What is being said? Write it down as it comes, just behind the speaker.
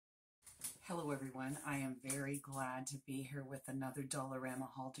Hello everyone, I am very glad to be here with another Dollarama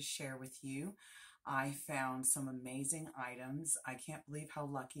haul to share with you. I found some amazing items. I can't believe how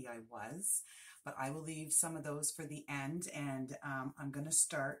lucky I was, but I will leave some of those for the end, and I'm going to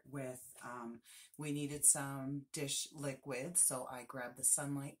start with, we needed some dish liquids, so I grabbed the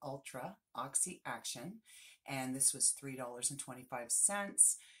Sunlight Ultra Oxy Action, and this was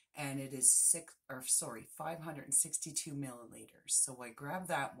 $3.25. And it is 562 milliliters. So I grabbed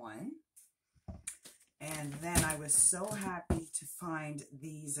that one. And then I was so happy to find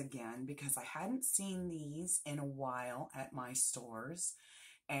these again because I hadn't seen these in a while at my stores.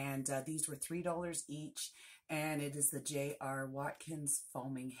 And these were $3 each. And it is the J.R. Watkins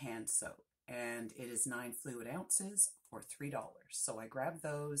Foaming Hand Soap. And it is 9 fluid ounces for $3. So I grabbed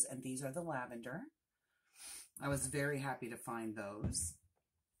those, and these are the lavender. I was very happy to find those.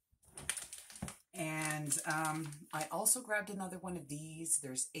 And I also grabbed another one of these.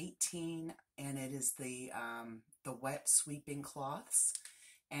 There's 18, and it is the wet sweeping cloths,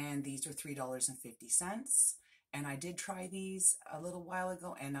 and these are $3.50. And I did try these a little while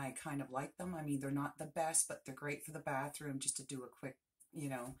ago, and I kind of like them. I mean, they're not the best, but they're great for the bathroom, just to do a quick,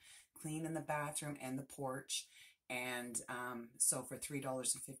 clean in the bathroom and the porch. And so for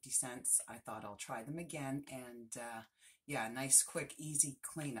 $3.50, I thought I'll try them again, and yeah, nice, quick, easy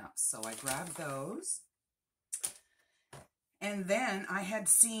cleanup. So I grabbed those. And then I had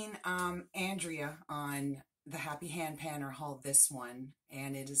seen Andrea on the Happy Hand Panner haul this one,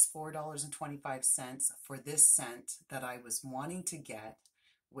 and it is $4.25 for this scent that I was wanting to get,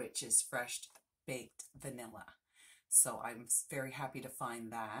 which is fresh baked vanilla. So I'm very happy to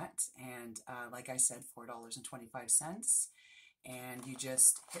find that. And like I said, $4.25. And you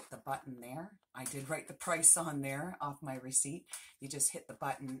just hit the button there. I did write the price on there off my receipt. You just hit the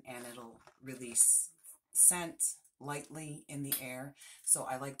button and it'll release scent lightly in the air. So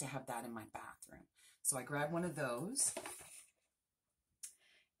I like to have that in my bathroom. So I grabbed one of those.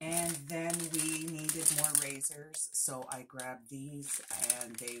 And then we needed more razors. So I grabbed these,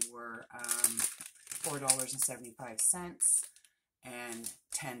 and they were $4.75 and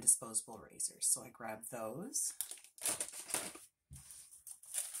 10 disposable razors. So I grabbed those.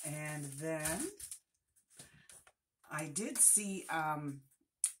 And then I did see a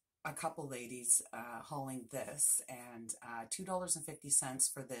couple ladies hauling this, and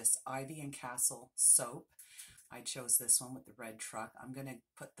 $2.50 for this Ivy and Castle soap. I chose this one with the red truck. I'm going to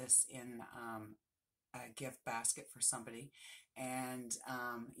put this in a gift basket for somebody. And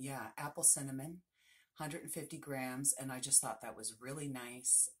yeah, apple cinnamon, 150 grams, and I just thought that was really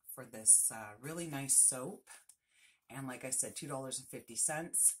nice for this really nice soap. And like I said,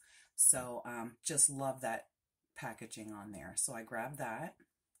 $2.50. So just love that packaging on there. So I grabbed that.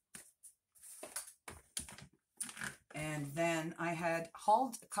 And then I had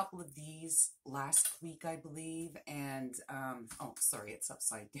hauled a couple of these last week, I believe. And, oh, sorry, it's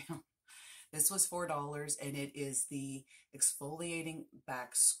upside down. This was $4, and it is the exfoliating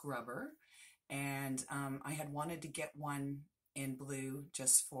back scrubber. And I had wanted to get one in blue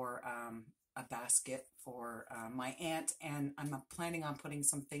just for a basket for my aunt, and I'm planning on putting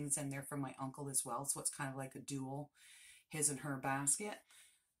some things in there for my uncle as well, so it's kind of like a dual his and her basket.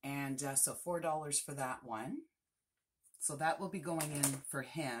 And so $4 for that one, so that will be going in for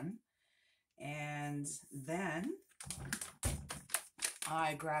him. And then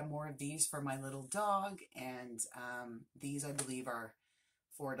I grabbed more of these for my little dog, and these I believe are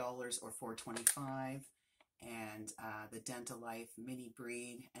 $4 or $4.25. And the Dental Life mini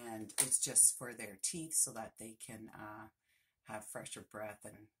breed, and it's just for their teeth so that they can have fresher breath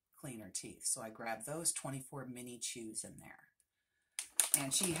and cleaner teeth. So I grabbed those 24 mini chews in there,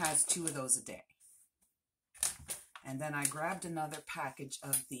 and she has 2 of those a day. And then I grabbed another package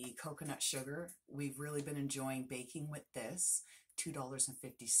of the coconut sugar. We've really been enjoying baking with this,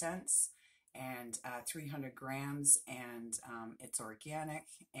 $2.50 and 300 grams, and it's organic,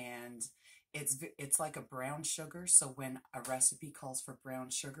 and it's like a brown sugar. So when a recipe calls for brown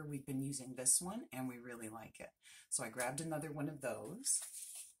sugar, we've been using this one, and we really like it. So I grabbed another one of those.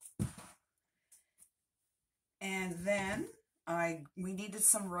 And then we needed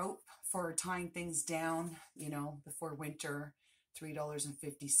some rope for tying things down, before winter.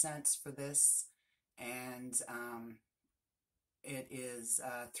 $3.50 for this, and it is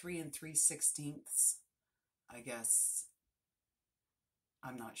 3 3/16, I guess.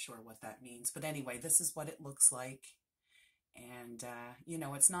 I'm not sure what that means, but anyway, this is what it looks like. And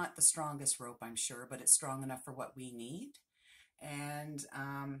it's not the strongest rope, I'm sure, but it's strong enough for what we need. And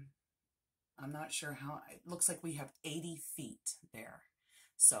I'm not sure how, it looks like we have 80 feet there.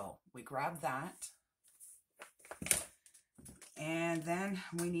 So we grab that. And then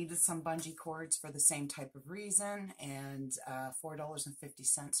we needed some bungee cords for the same type of reason, and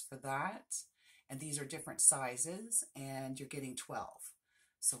 $4.50 for that. And these are different sizes, and you're getting 12.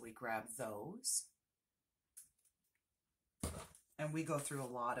 So we grab those. And we go through a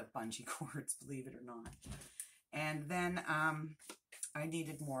lot of bungee cords, believe it or not. And then I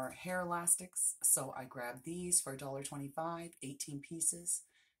needed more hair elastics, so I grabbed these for $1.25, 18 pieces,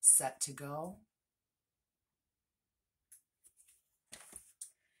 set to go.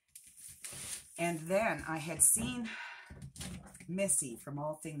 And then I had seen Missy from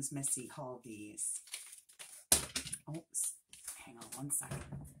All Things Missy haul these. Oops, hang on one second.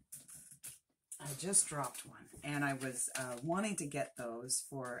 I just dropped one, and I was wanting to get those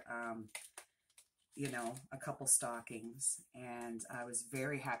for, you know, a couple stockings, and I was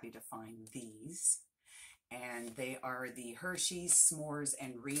very happy to find these. And they are the Hershey's, S'mores,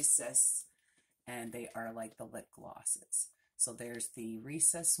 and Recess, and they are like the lip glosses. So there's the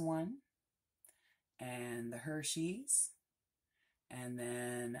Recess one, and the Hershey's, and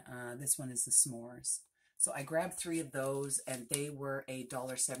then this one is the S'mores. So I grabbed 3 of those, and they were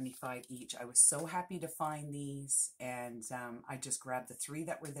 $1.75 each. I was so happy to find these, and I just grabbed the 3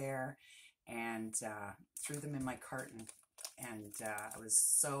 that were there and threw them in my carton. And I was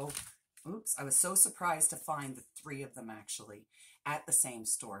so surprised to find the 3 of them actually at the same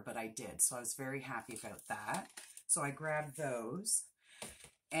store, but I did. So I was very happy about that. So I grabbed those,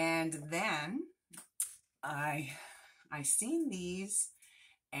 and then I seen these,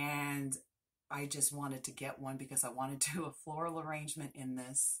 and I just wanted to get one because I wanted to do a floral arrangement in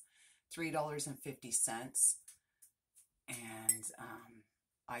this, $3.50, and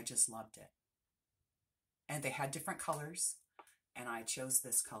I just loved it. And they had different colors, and I chose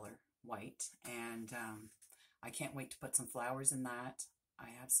this color, white, and I can't wait to put some flowers in that. I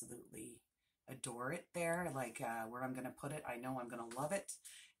absolutely adore it there, like where I'm going to put it. I know I'm going to love it.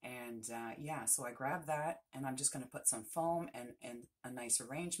 And yeah, so I grabbed that, and I'm just going to put some foam and a nice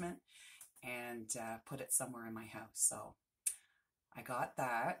arrangement and put it somewhere in my house. So I got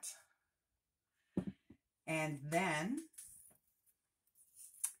that. And then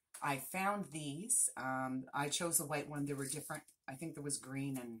I found these. I chose the white one. There were different, I think there was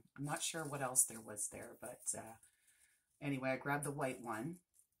green, and I'm not sure what else there was there, but anyway, I grabbed the white one.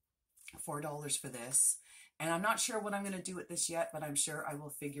 $4 for this. And I'm not sure what I'm going to do with this yet, but I'm sure I will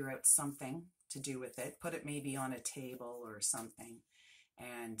figure out something to do with it. Put it maybe on a table or something.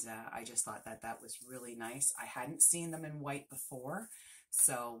 And I just thought that that was really nice. I hadn't seen them in white before,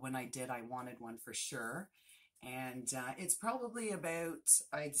 so when I did, I wanted one for sure. And it's probably about,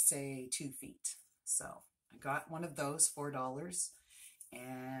 I'd say, 2 feet. So I got one of those, $4.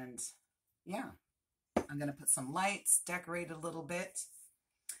 And yeah, I'm going to put some lights, decorate a little bit.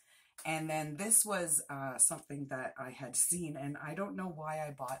 And then this was something that I had seen, and I don't know why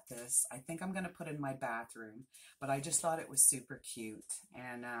I bought this. I think I'm going to put it in my bathroom, but I just thought it was super cute.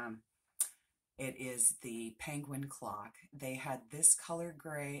 And it is the penguin clock. They had this color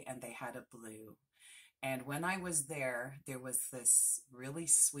gray, and they had a blue. And when I was there, there was this really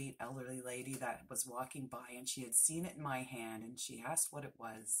sweet elderly lady that was walking by, and she had seen it in my hand, and she asked what it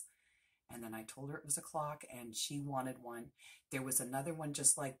was. And then I told her it was a clock, and she wanted one. There was another one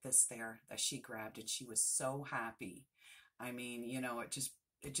just like this there that she grabbed, and she was so happy. I mean, you know, it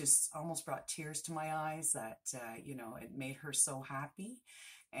just almost brought tears to my eyes that, you know, it made her so happy.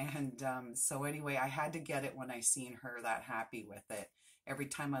 And so anyway, I had to get it when I seen her that happy with it. Every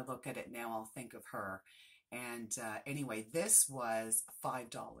time I look at it now, I'll think of her. And anyway, this was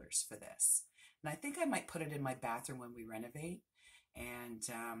 $5 for this. And I think I might put it in my bathroom when we renovate. And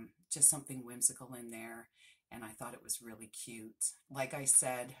just something whimsical in there, and I thought it was really cute. Like I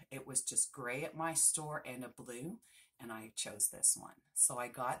said, it was just gray at my store and a blue, and I chose this one. So I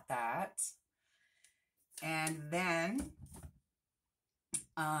got that. And then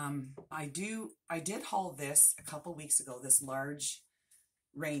I did haul this a couple weeks ago, this large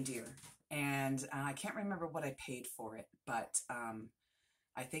reindeer, and I can't remember what I paid for it, but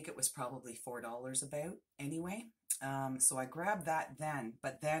I think it was probably $4 about anyway. So I grabbed that then,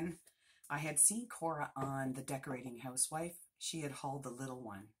 but then I had seen Cora on The Decorating Housewife. She had hauled the little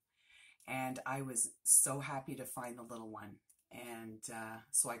one, and I was so happy to find the little one. And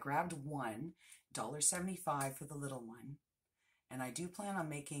so I grabbed one, $1.75 for the little one. And I do plan on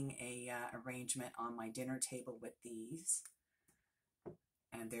making a arrangement on my dinner table with these.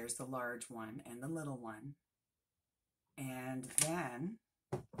 And there's the large one and the little one. And then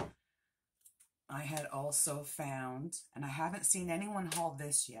I had also found, and I haven't seen anyone haul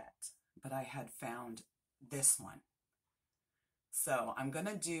this yet, but I had found this one. So I'm going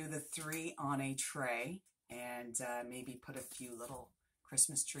to do the 3 on a tray, and maybe put a few little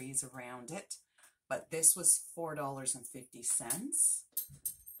Christmas trees around it. But this was $4.50,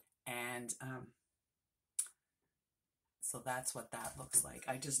 and so that's what that looks like.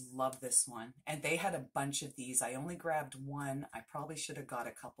 I just love this one. And they had a bunch of these. I only grabbed one. I probably should have got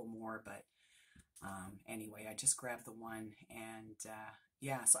a couple more, but anyway, I just grabbed the one. And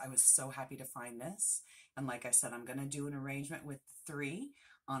yeah, so I was so happy to find this. And like I said, I'm going to do an arrangement with 3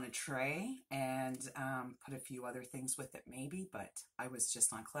 on a tray and put a few other things with it maybe. But I was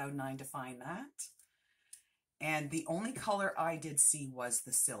just on cloud 9 to find that. And the only color I did see was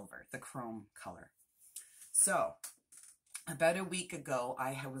the silver, the chrome color. So about a week ago,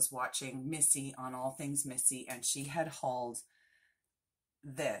 I was watching Missy on All Things Missy, and she had hauled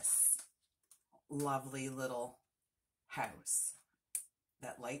this lovely little house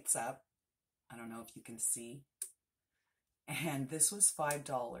that lights up. I don't know if you can see. And this was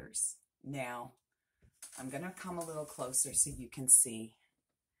 $5. Now, I'm going to come a little closer so you can see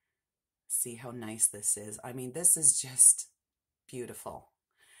how nice this is. I mean, this is just beautiful.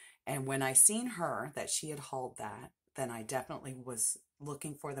 And when I seen her, that she had hauled that, then I definitely was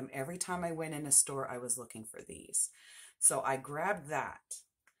looking for them. Every time I went in a store, I was looking for these. So I grabbed that.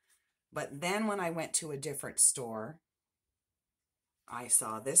 But then when I went to a different store, I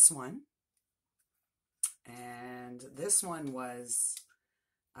saw this one. And this one was,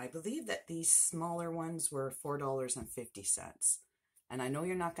 I believe that these smaller ones were $4.50. And I know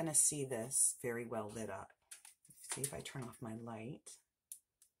you're not going to see this very well lit up. Let's see if I turn off my light.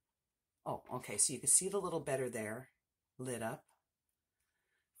 Oh, okay, so you can see it a little better there, lit up,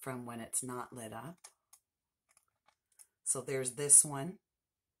 from when it's not lit up. So there's this one.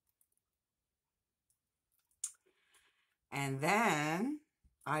 And then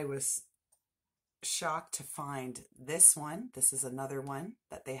I was shocked to find this one. This is another one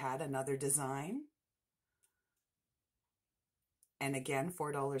that they had, another design. And again,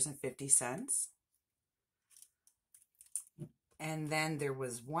 $4.50. And then there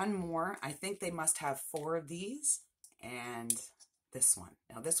was one more. I think they must have 4 of these. And this one.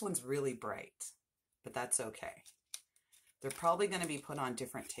 Now this one's really bright, but that's okay. They're probably going to be put on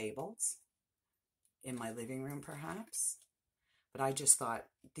different tables in my living room perhaps. But I just thought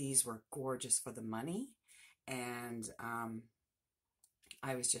these were gorgeous for the money. And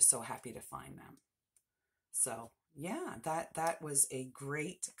I was just so happy to find them. So yeah, that was a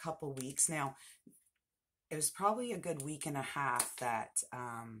great couple weeks. Now, it was probably a good week and a half that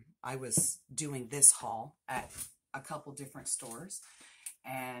I was doing this haul at a couple different stores.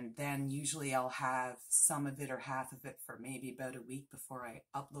 And then usually I'll have some of it or half of it for maybe about a week before I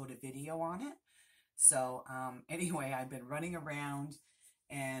upload a video on it. So anyway, I've been running around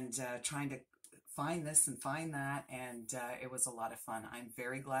and trying to find this and find that. And it was a lot of fun. I'm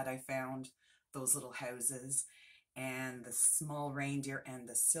very glad I found those little houses. And the small reindeer and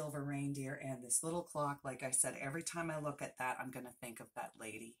the silver reindeer and this little clock. Like I said, every time I look at that, I'm going to think of that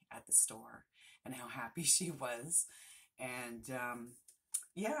lady at the store and how happy she was. And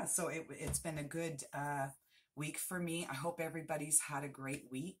yeah, so it's been a good week for me. I hope everybody's had a great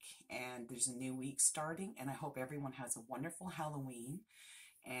week, and there's a new week starting, and I hope everyone has a wonderful Halloween.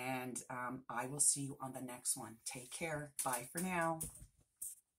 And I will see you on the next one. Take care. Bye for now.